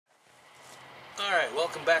Alright,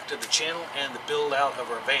 welcome back to the channel and the build out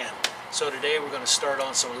of our van. So today we're going to start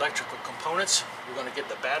on some electrical components. We're going to get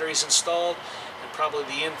the batteries installed and probably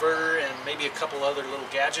the inverter and maybe a couple other little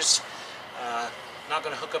gadgets. Not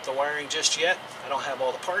going to hook up the wiring just yet. I don't have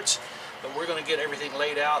all the parts, but we're going to get everything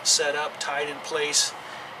laid out, set up, tied in place,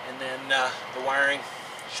 and then the wiring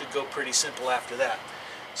should go pretty simple after that.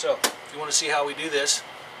 So if you want to see how we do this,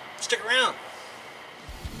 stick around.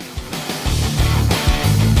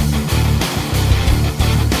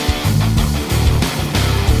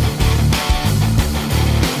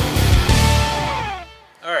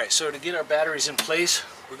 Alright, so to get our batteries in place,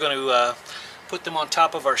 we're going to put them on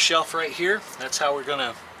top of our shelf right here. That's how we're going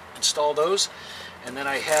to install those. And then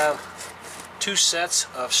I have two sets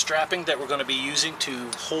of strapping that we're going to be using to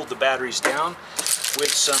hold the batteries down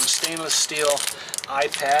with some stainless steel eye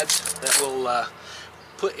pads that we'll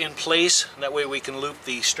put in place. That way we can loop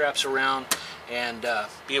the straps around and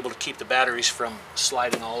be able to keep the batteries from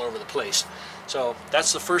sliding all over the place. So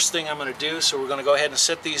that's the first thing I'm going to do. So we're going to go ahead and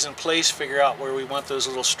set these in place, figure out where we want those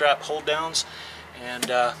little strap hold downs, and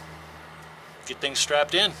get things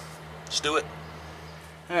strapped in. Let's do it.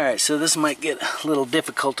 Alright, so this might get a little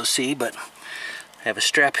difficult to see, but I have a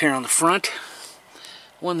strap here on the front,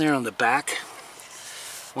 one there on the back,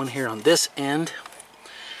 one here on this end,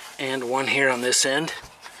 and one here on this end,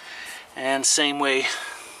 and same way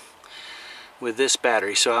with this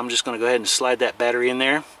battery. So I'm just going to go ahead and slide that battery in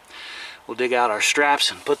there. We'll dig out our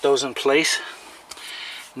straps and put those in place,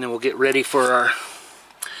 and then we'll get ready for our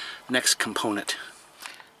next component.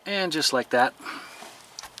 And just like that,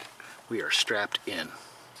 we are strapped in.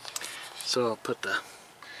 So I'll put the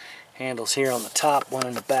handles here on the top, one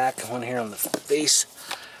in the back, and one here on the base.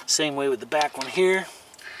 Same way with the back one here.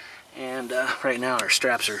 And right now our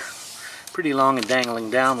straps are pretty long and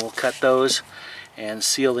dangling down. We'll cut those and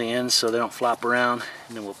seal the ends so they don't flop around,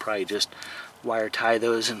 and then we'll probably just wire tie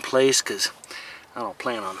those in place, because I don't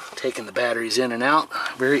plan on taking the batteries in and out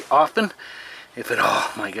very often, if at all.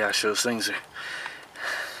 My gosh, those things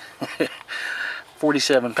are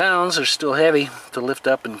 47 pounds. They're still heavy to lift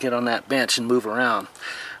up and get on that bench and move around.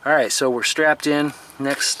 Alright, so we're strapped in.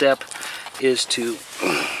 Next step is to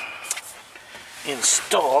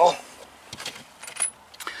install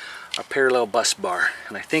a parallel bus bar,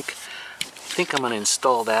 and I think I'm going to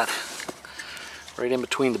install that right in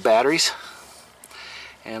between the batteries.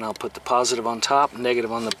 And I'll put the positive on top,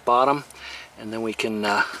 negative on the bottom, and then we can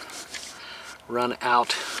run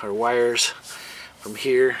out our wires from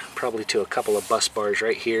here probably to a couple of bus bars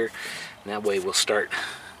right here, and that way we'll start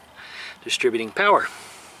distributing power.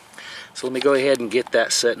 So let me go ahead and get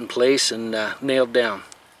that set in place and nailed down.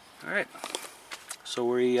 Alright, so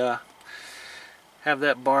we have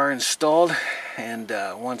that bar installed, and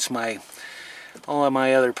once all of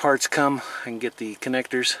my other parts come, I can get the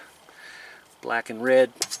connectors black and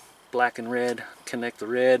red, connect the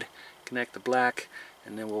red, connect the black,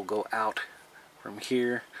 and then we'll go out from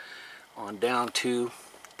here on down to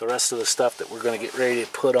the rest of the stuff that we're going to get ready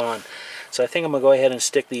to put on. So I think I'm going to go ahead and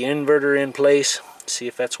stick the inverter in place, see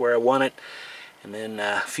if that's where I want it, and then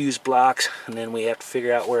fuse blocks, and then we have to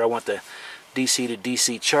figure out where I want the DC to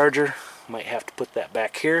DC charger. Might have to put that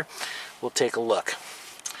back here. We'll take a look.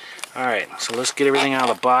 Alright, so let's get everything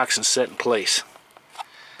out of the box and set in place.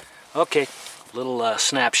 Okay, little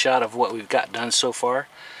snapshot of what we've got done so far.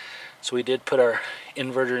 So we did put our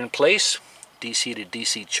inverter in place, DC to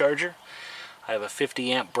DC charger. I have a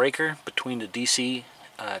 50 amp breaker between the DC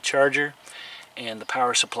charger and the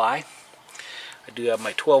power supply. I do have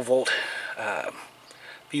my 12 volt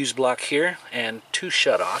fuse block here and two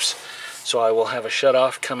shutoffs. So I will have a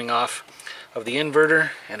shutoff coming off of the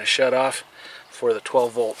inverter and a shutoff for the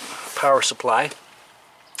 12 volt power supply.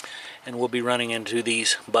 And we'll be running into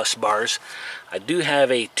these bus bars. I do have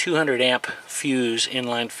a 200 amp fuse,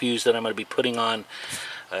 inline fuse, that I'm going to be putting on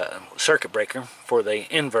circuit breaker for the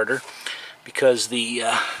inverter, because the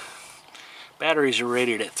batteries are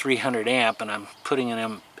rated at 300 amp and I'm putting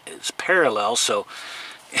them as parallel, so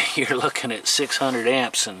you're looking at 600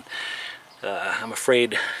 amps, and I'm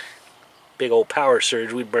afraid big old power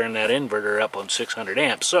surge, we'd burn that inverter up on 600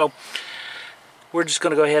 amps. So we're just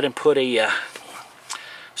going to go ahead and put a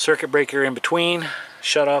circuit breaker in between,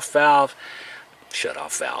 shut-off valve,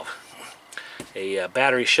 a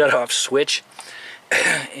battery shut-off switch,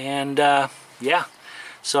 and yeah,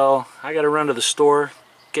 so I got to run to the store,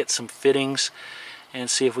 get some fittings, and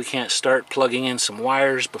see if we can't start plugging in some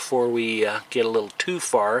wires before we get a little too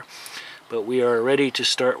far. But we are ready to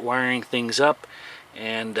start wiring things up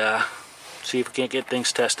and see if we can't get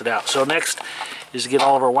things tested out. So next is to get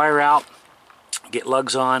all of our wire out, get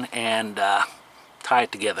lugs on, and tie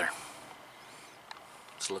it together.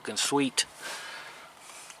 It's looking sweet.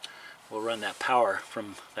 we'll run that power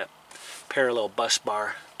from that parallel bus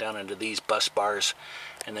bar down into these bus bars,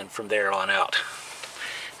 and then from there on out.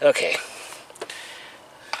 Okay,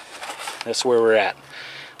 that's where we're at.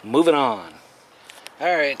 Moving on.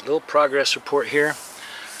 Alright, little progress report here.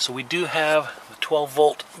 So we do have the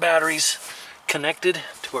 12-volt batteries connected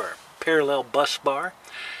to our parallel bus bar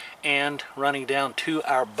and running down to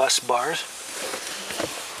our bus bars.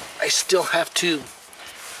 I still have to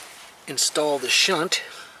install the shunt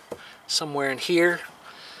somewhere in here,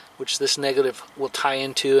 which this negative will tie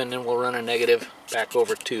into, and then we'll run a negative back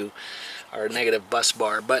over to our negative bus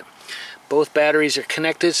bar. But both batteries are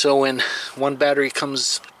connected, so when one battery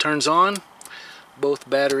turns on, both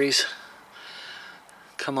batteries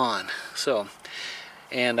come on. So,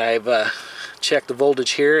 and I've checked the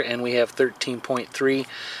voltage here, and we have 13.3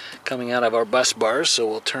 coming out of our bus bars, so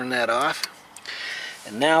we'll turn that off.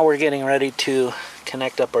 And now we're getting ready to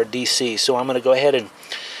connect up our DC. So I'm going to go ahead and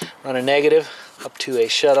run a negative up to a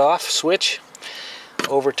shut-off switch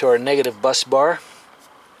over to our negative bus bar,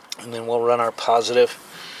 and then we'll run our positive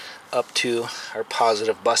up to our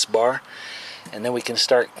positive bus bar, and then we can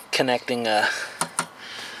start connecting.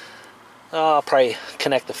 I'll probably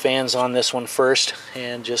connect the fans on this one first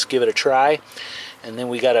and just give it a try, and then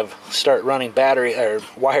we got to start running battery or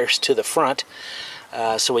wires to the front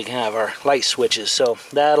so we can have our light switches. So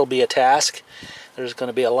that'll be a task. There's going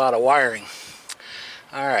to be a lot of wiring.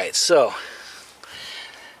 Alright, so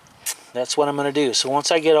that's what I'm going to do. So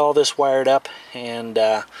once I get all this wired up and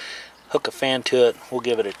hook a fan to it, we'll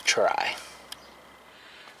give it a try.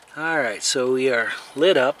 Alright, so we are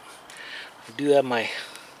lit up. I do have my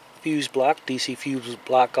fuse block, DC fuse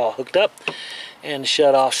block, all hooked up, and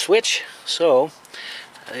shut off switch. So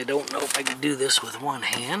I don't know if I can do this with one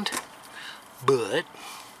hand, but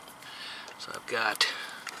so I've got,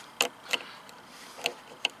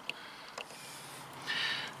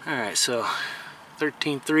 alright, so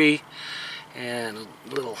 13.3 and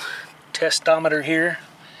a little testometer here,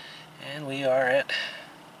 and we are at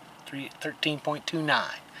 13.29.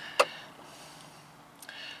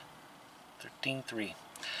 13.3.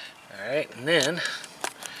 Alright, and then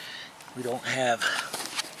we don't have,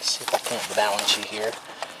 let's see if I can't balance you here.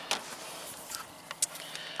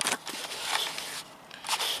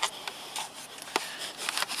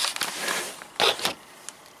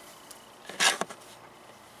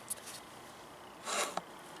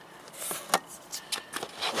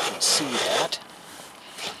 You can see that.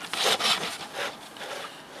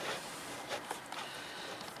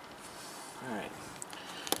 Alright.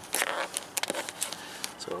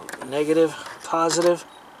 So negative, positive,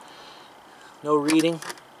 no reading.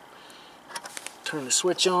 Turn the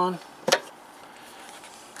switch on,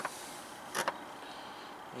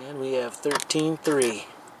 and we have 13.3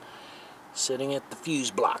 sitting at the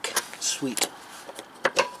fuse block. Sweet.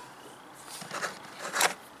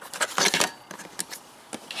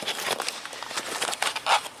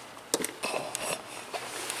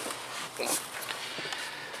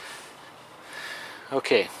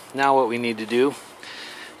 Okay, now what we need to do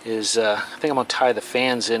is, I think I'm going to tie the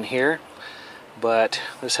fans in here, but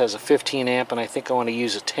this has a 15 amp and I think I want to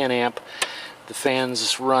use a 10 amp. The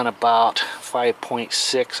fans run about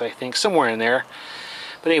 5.6, I think, somewhere in there.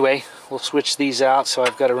 But anyway, we'll switch these out. So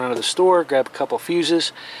I've got to run to the store, grab a couple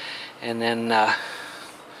fuses, and then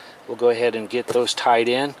we'll go ahead and get those tied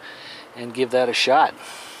in and give that a shot.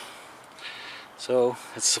 So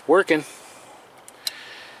it's working.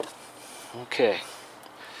 Okay,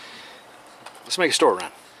 let's make a store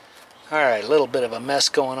run. Alright, a little bit of a mess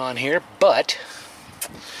going on here, but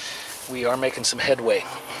we are making some headway.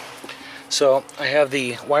 So I have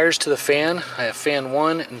the wires to the fan. I have fan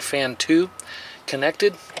 1 and fan 2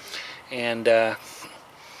 connected, and now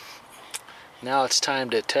it's time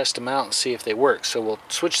to test them out and see if they work. So we'll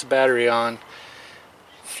switch the battery on,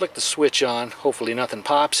 flick the switch on, hopefully nothing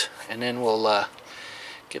pops, and then we'll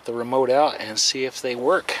get the remote out and see if they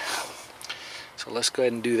work. So let's go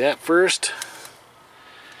ahead and do that first.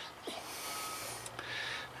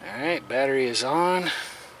 Alright, battery is on,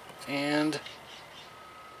 and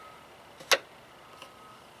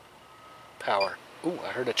power. Ooh, I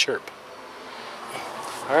heard a chirp.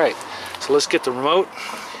 Alright, so let's get the remote,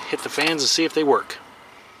 hit the fans, and see if they work.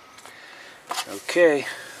 Okay,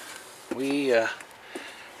 we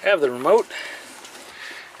have the remote,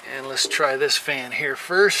 and let's try this fan here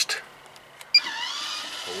first.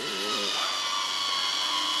 Ooh.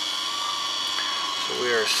 So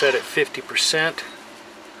we are set at 50%.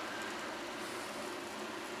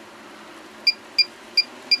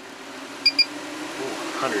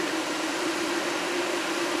 100.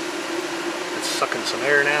 It's sucking some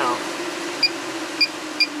air now.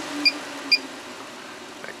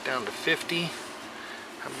 Back down to 50.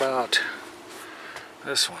 How about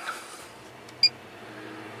this one?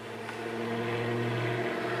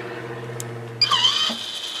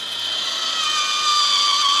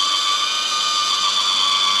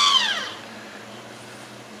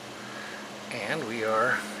 And we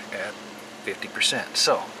are at 50%.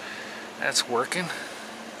 So that's working.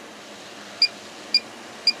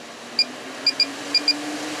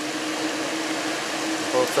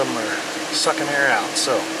 Both of them are sucking air out,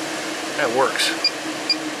 so that works.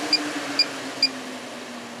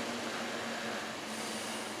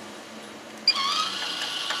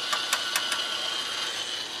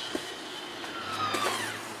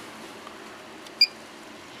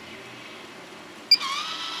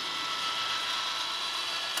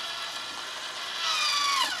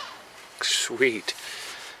 Sweet.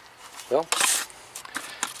 Well,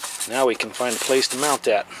 now we can find a place to mount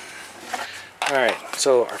that. Alright,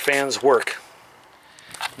 so our fans work.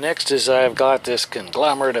 Next is I've got this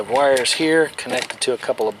conglomerate of wires here connected to a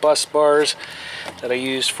couple of bus bars that I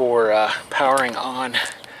use for powering on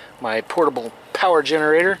my portable power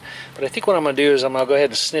generator. But I think what I'm going to do is I'm going to go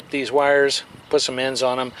ahead and snip these wires, put some ends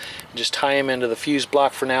on them, and just tie them into the fuse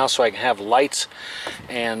block for now so I can have lights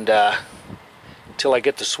and until I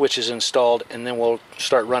get the switches installed, and then we'll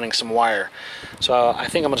start running some wire. So I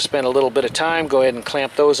think I'm going to spend a little bit of time, go ahead and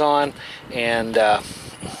clamp those on, and then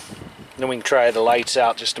we can try the lights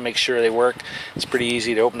out just to make sure they work. It's pretty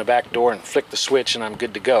easy to open the back door and flick the switch and I'm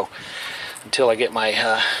good to go until I get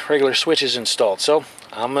my regular switches installed. So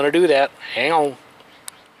I'm going to do that. Hang on.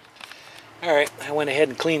 Alright, I went ahead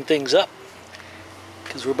and cleaned things up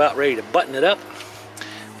because we're about ready to button it up,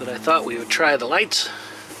 but I thought we would try the lights.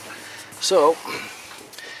 So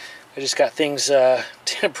I just got things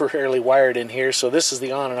temporarily wired in here. So this is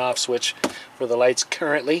the on and off switch for the lights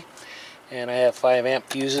currently, and I have 5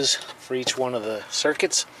 amp fuses for each one of the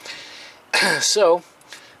circuits. So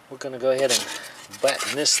we're going to go ahead and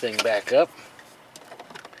button this thing back up.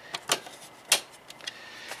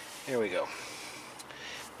 Here we go.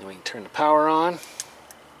 Then we can turn the power on.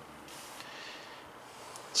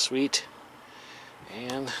 Sweet.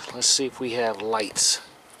 And let's see if we have lights.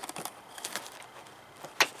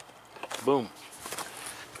 Boom.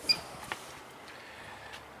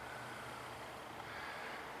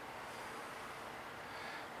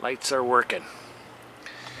 Lights are working.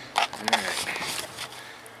 Alright.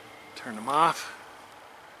 Turn them off.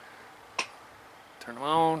 Turn them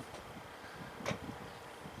on.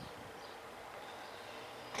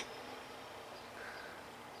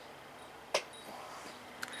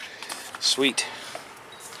 Sweet.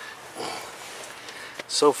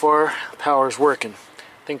 So far, power's working.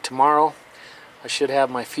 I think tomorrow I should have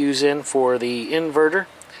my fuse in for the inverter.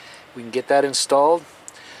 We can get that installed.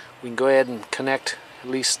 We can go ahead and connect at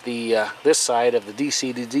least the this side of the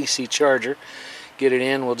DC to DC charger. Get it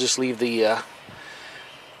in. We'll just leave the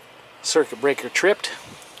circuit breaker tripped,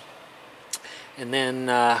 and then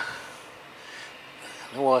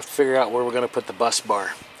we'll have to figure out where we're going to put the bus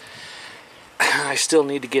bar. I still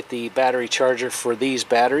need to get the battery charger for these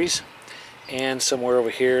batteries, and somewhere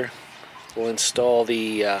over here we'll install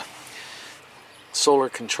the solar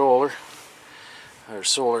controller, or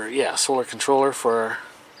solar controller for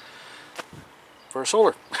our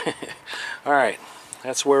solar. Alright,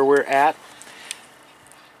 that's where we're at.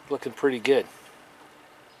 Looking pretty good.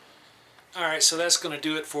 Alright, so that's going to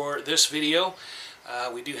do it for this video.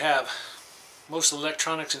 We do have most of the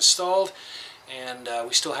electronics installed, and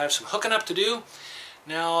we still have some hooking up to do.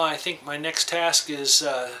 Now I think my next task is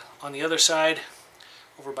on the other side,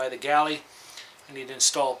 over by the galley. I need to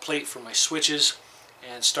install a plate for my switches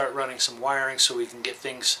and start running some wiring so we can get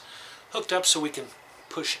things hooked up so we can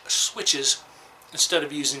push switches instead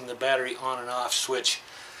of using the battery on and off switch.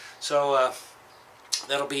 So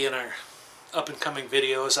that'll be in our up and coming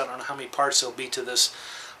videos. I don't know how many parts there'll be to this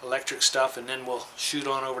electric stuff, and then we'll shoot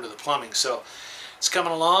on over to the plumbing. So it's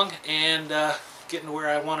coming along and getting to where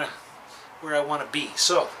I want to be.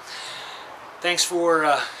 So thanks for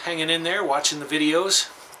hanging in there, watching the videos.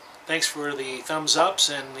 Thanks for the thumbs ups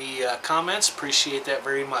and the comments. Appreciate that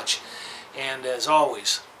very much. And as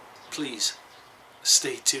always, please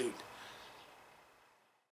stay tuned.